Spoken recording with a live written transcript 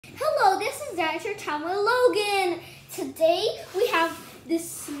Hello, this is Dasher Time with Logan. Today we have this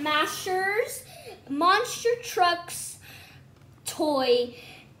Smashers Monster Trucks toy.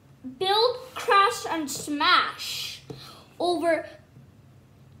 Build, crash, and smash. Over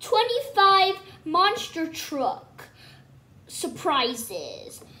 25 monster truck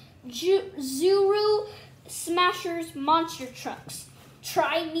surprises. Zuru Smashers Monster Trucks.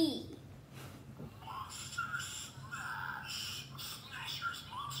 Try me.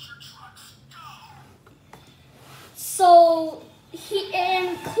 So he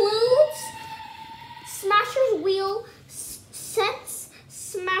includes Smasher's wheel, sets,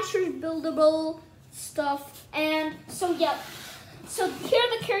 Smasher's buildable stuff, and so yeah. So here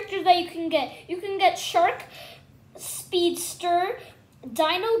are the characters that you can get. You can get Shark, Speedster,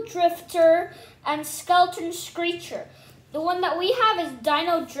 Dino Drifter, and Skeleton Screecher. The one that we have is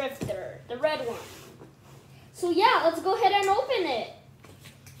Dino Drifter, the red one. So yeah, let's go ahead and open it.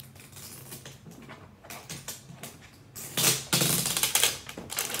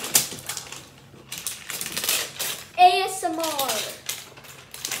 ASMR.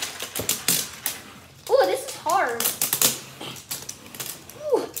 Oh, this is hard.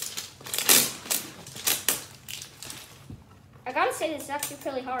 Ooh. I gotta say, this is actually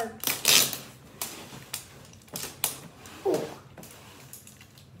really hard. Ooh.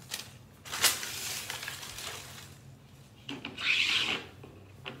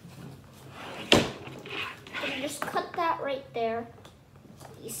 I'm gonna just cut that right there.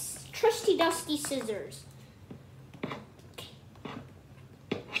 These trusty dusty scissors.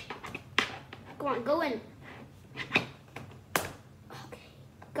 Go on, go in. Okay,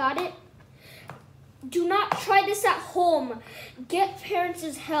 got it. Do not try this at home. Get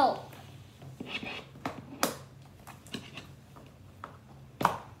parents' help.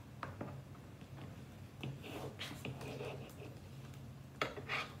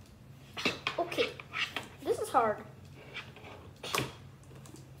 Okay, this is hard.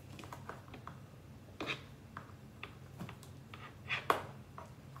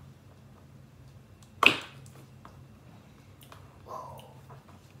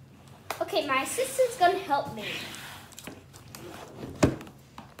 Okay, my assistant's gonna help me.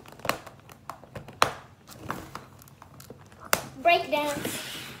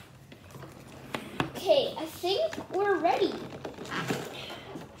 Breakdance. Okay, I think we're ready.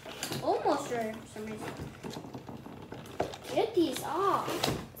 Almost ready for some reason. Get these off.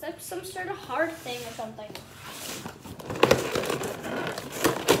 It's like some sort of hard thing or something.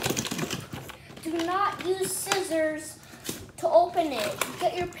 Do not use scissors to open it.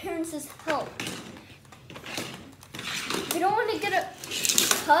 Get your parents' help. If you don't want to get it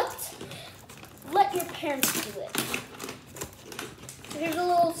cut, let your parents do it. So here's the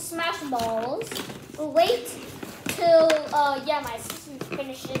little smash balls. We'll wait till my assistant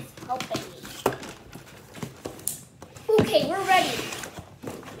finishes helping me. Okay, we're ready.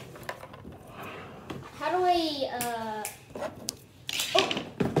 How do I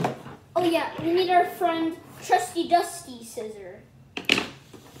Oh yeah, we need our friend Trusty Dusty Scissor.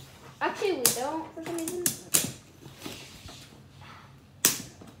 Actually, we don't for some reason.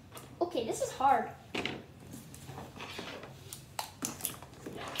 Okay, this is hard.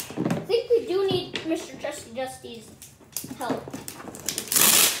 I think we do need Mr. Trusty Dusty's help.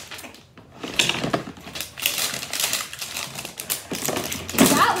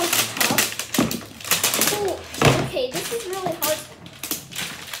 That was tough. Oh, okay, this is really hard.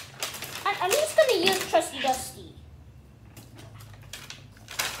 I'm just gonna use Trusty Dusty.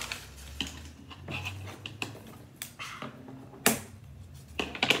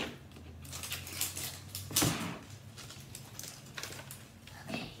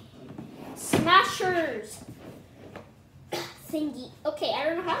 Okay. Smashers thingy. Okay, I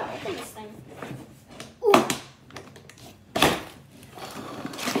don't know how to open this thing. Ooh.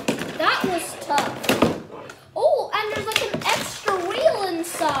 That was tough. Oh, and there's like an extra wheel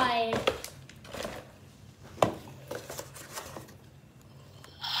inside.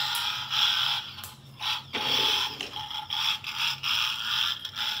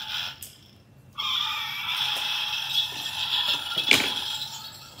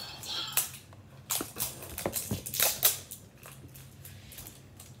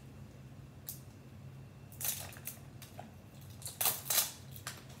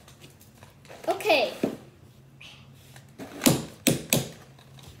 Okay.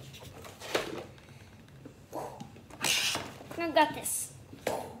 I got this.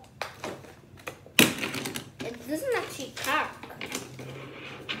 It doesn't actually crack.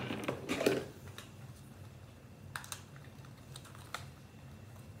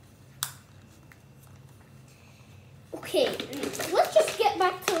 Okay, let's just get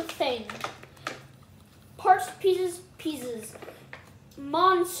back to pieces.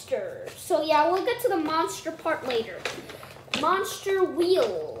 Monster. So yeah, we'll get to the monster part later. Monster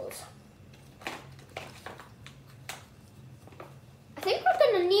wheels. I think we're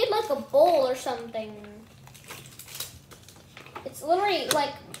gonna need like a bowl or something. It's literally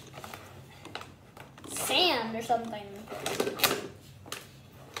like sand or something.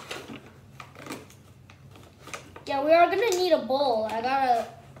 Yeah, we are gonna need a bowl. Yeah,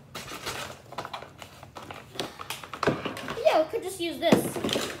 we could just use this.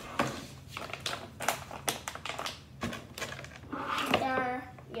 Yeah,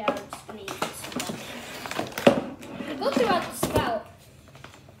 we're just gonna use this. Go throughout the spout.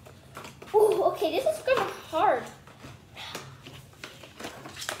 Ooh, okay, this is kind of hard.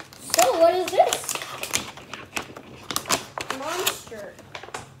 So, what is this? Monster.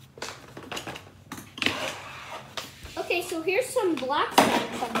 Okay, so here's some black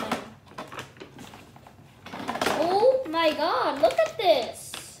sand something. Oh my god, look at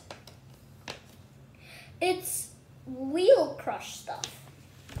this. It's wheel crush stuff.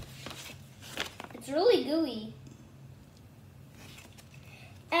 It's really gooey.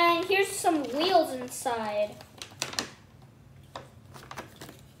 And here's some wheels inside.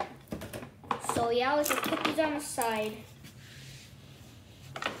 So yeah, let's just put these on the side.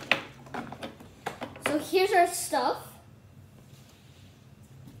 So here's our stuff.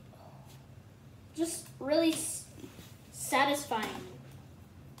 Just really satisfying.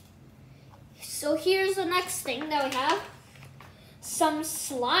 So here's the next thing that we have. Some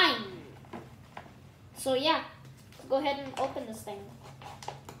slime. So yeah, go ahead and open this thing.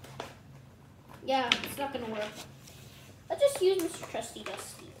 Yeah, it's not gonna work. Let's just use Mr. Trusty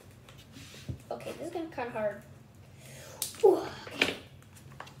Dusty. Okay, this is gonna be kind of hard. Ooh, okay.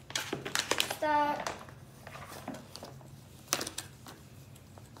 That.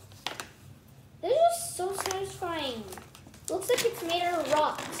 This is just so satisfying. Looks like it's made out of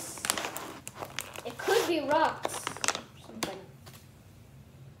rocks. It could be rocks or something.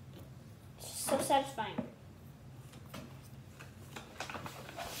 It's just so satisfying.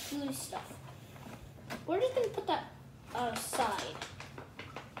 Gooey stuff. We're just gonna put that aside.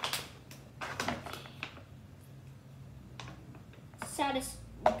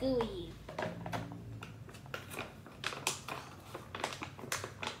 Gooey.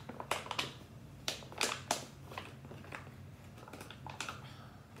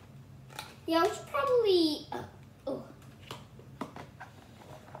 Yeah, we should probably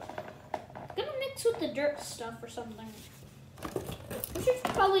gonna mix with the dirt stuff or something. We should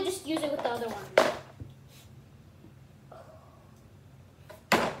probably just use it with the other one.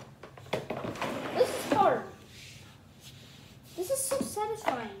 This is hard. This is so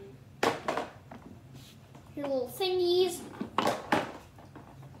satisfying. Your little thingies.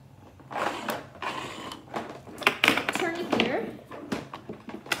 Turn it here.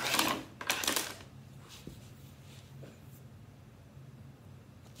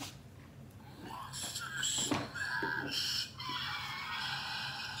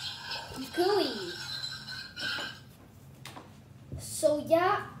 Gooey. So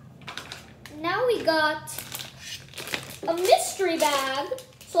yeah, now we got a mystery bag.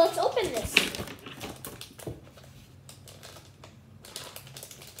 So let's open this.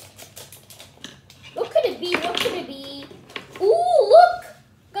 What could it be? What could it be? Ooh, look!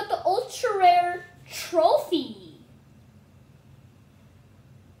 Got the ultra rare trophy.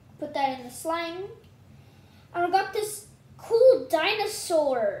 Put that in the slime. And I got this cool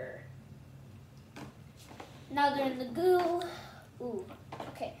dinosaur. Now they're in the goo. Ooh,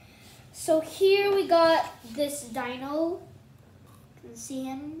 okay. So here we got this dino. You can see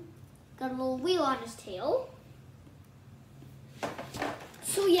him. Got a little wheel on his tail.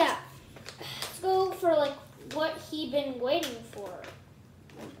 So yeah, let's go for like what he been waiting for.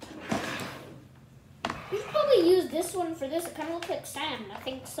 We should probably use this one for this. It kind of looks like sand. I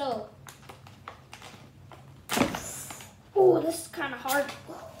think so. Ooh, this is kind of hard.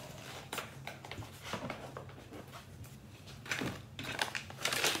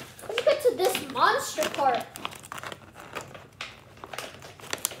 Let's get to this monster part.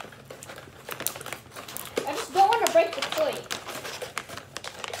 I just don't want to break the toy.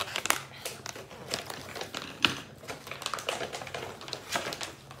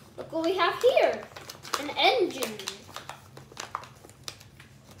 Look what we have here. An engine.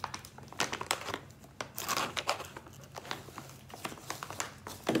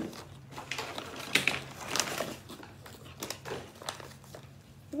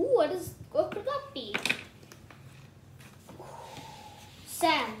 Ooh, what could that be?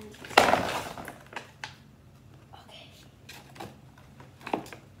 Sand. Okay.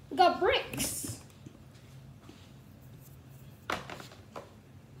 We got bricks.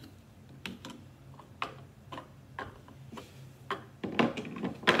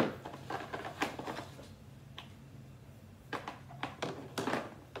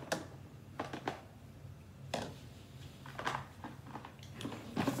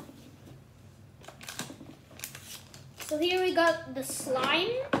 So here we got the slime,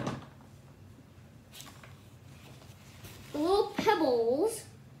 the little pebbles,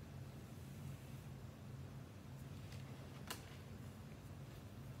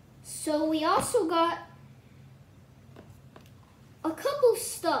 so we also got a couple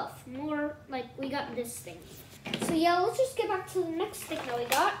stuff, more like we got this thing. So yeah, let's just get back to the next thing that we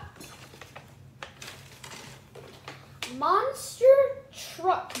got. Monster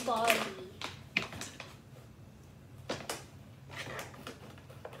truck body.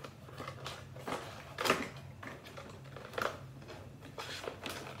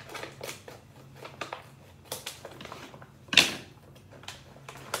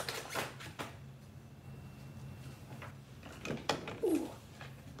 Ooh,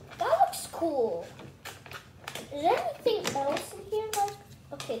 that looks cool. Is there anything else in here? Like,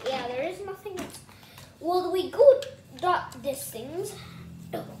 okay, yeah, there is nothing else. Well, we got these things.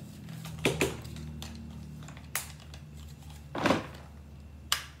 Oh.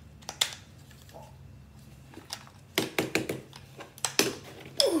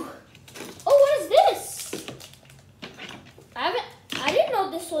 Ooh. Oh, what is this? I didn't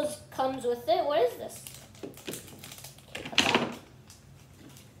know this comes with it. What is this?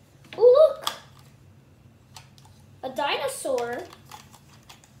 Oh, look. A dinosaur.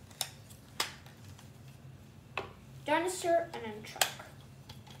 Dinosaur and then truck.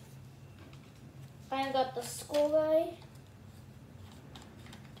 I got the school guy,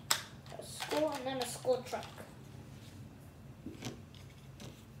 a school, and then a school truck.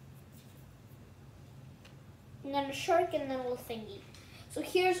 And then a shark and then a little thingy. So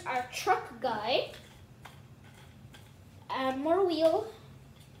here's our truck guy. Add more wheel.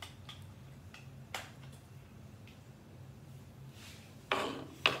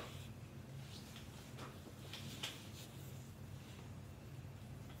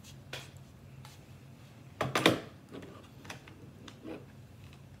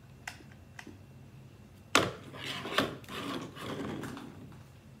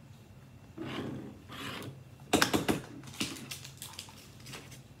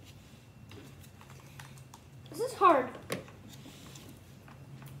 This is hard.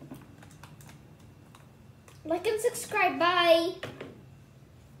 Like and subscribe. Bye.